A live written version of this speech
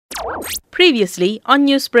Previously on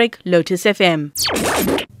Newsbreak, Lotus FM.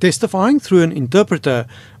 Testifying through an interpreter,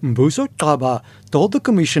 Mbuso Xaba told the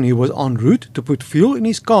commission he was en route to put fuel in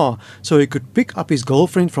his car so he could pick up his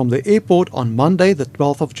girlfriend from the airport on Monday the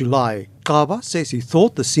 12th of July. Xaba says he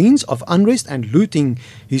thought the scenes of unrest and looting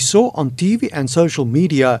he saw on TV and social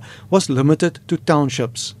media was limited to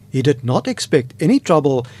townships. He did not expect any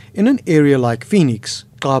trouble in an area like Phoenix.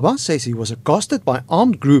 Xaba says he was accosted by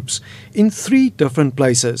armed groups in 3 different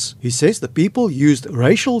places. He says the people used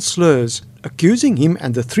racial slurs, accusing him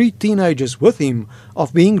and the 3 teenagers with him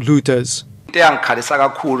of being looters. It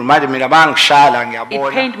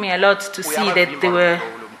pained me a lot to see that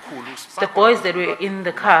the boys that were in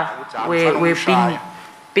the car were being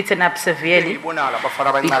beaten up severely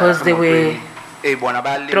because they were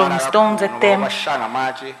throwing stones at them,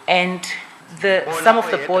 and some of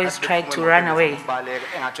the boys tried to run away,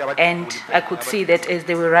 and I could see that as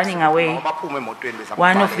they were running away,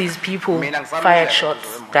 one of these people fired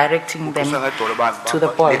shots directing them to the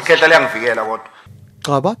boys.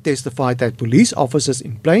 Xaba testified that police officers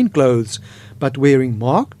in plain clothes but wearing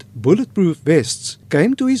marked, bulletproof vests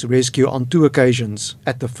came to his rescue on 2 occasions.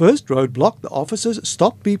 At the first roadblock, the officers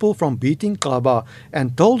stopped people from beating Xaba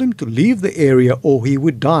and told him to leave the area or he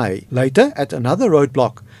would die. Later, at another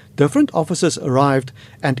roadblock, different officers arrived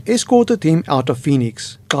and escorted him out of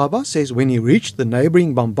Phoenix. Xaba says when he reached the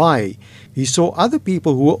neighboring Bambai, he saw other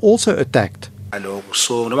people who were also attacked. There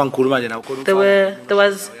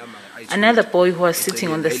was another boy who was sitting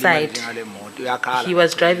on the side. He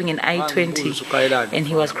was driving an I-20 and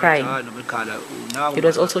he was crying. It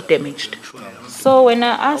was also damaged. So when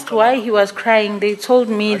I asked why he was crying, they told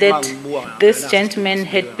me that this gentleman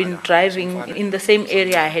had been driving in the same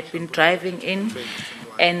area I had been driving in,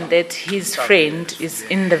 and that his friend is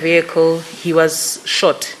in the vehicle. He was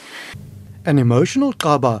shot. An emotional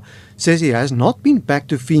Xaba says he has not been back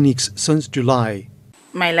to Phoenix since July.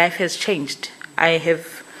 My life has changed. I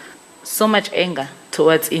have so much anger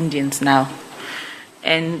towards Indians now.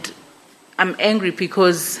 And I'm angry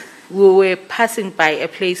because we were passing by a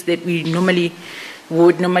place that we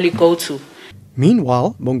would normally go to.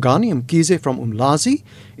 Meanwhile, Bongani Mkize from Umlazi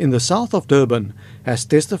in the south of Durban has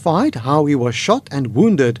testified how he was shot and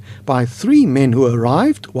wounded by 3 men who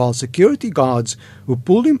arrived while security guards who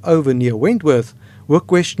pulled him over near Wentworth were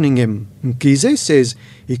questioning him. Mkize says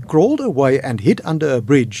he crawled away and hid under a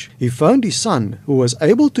bridge. He phoned his son, who was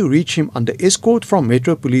able to reach him under escort from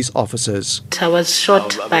Metro police officers. I was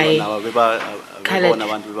shot by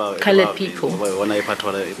colored people,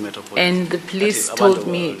 and the police told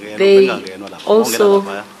me they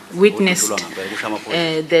also witnessed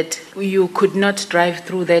that you could not drive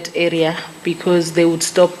through that area because they would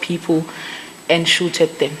stop people and shoot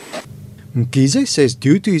at them. Mkize says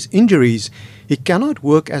due to his injuries, he cannot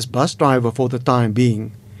work as bus driver for the time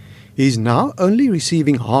being. He is now only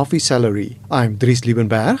receiving half his salary. I'm Dries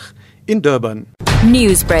Liebenberg in Durban.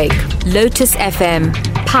 Newsbreak, Lotus FM,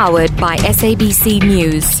 powered by SABC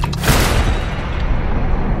News.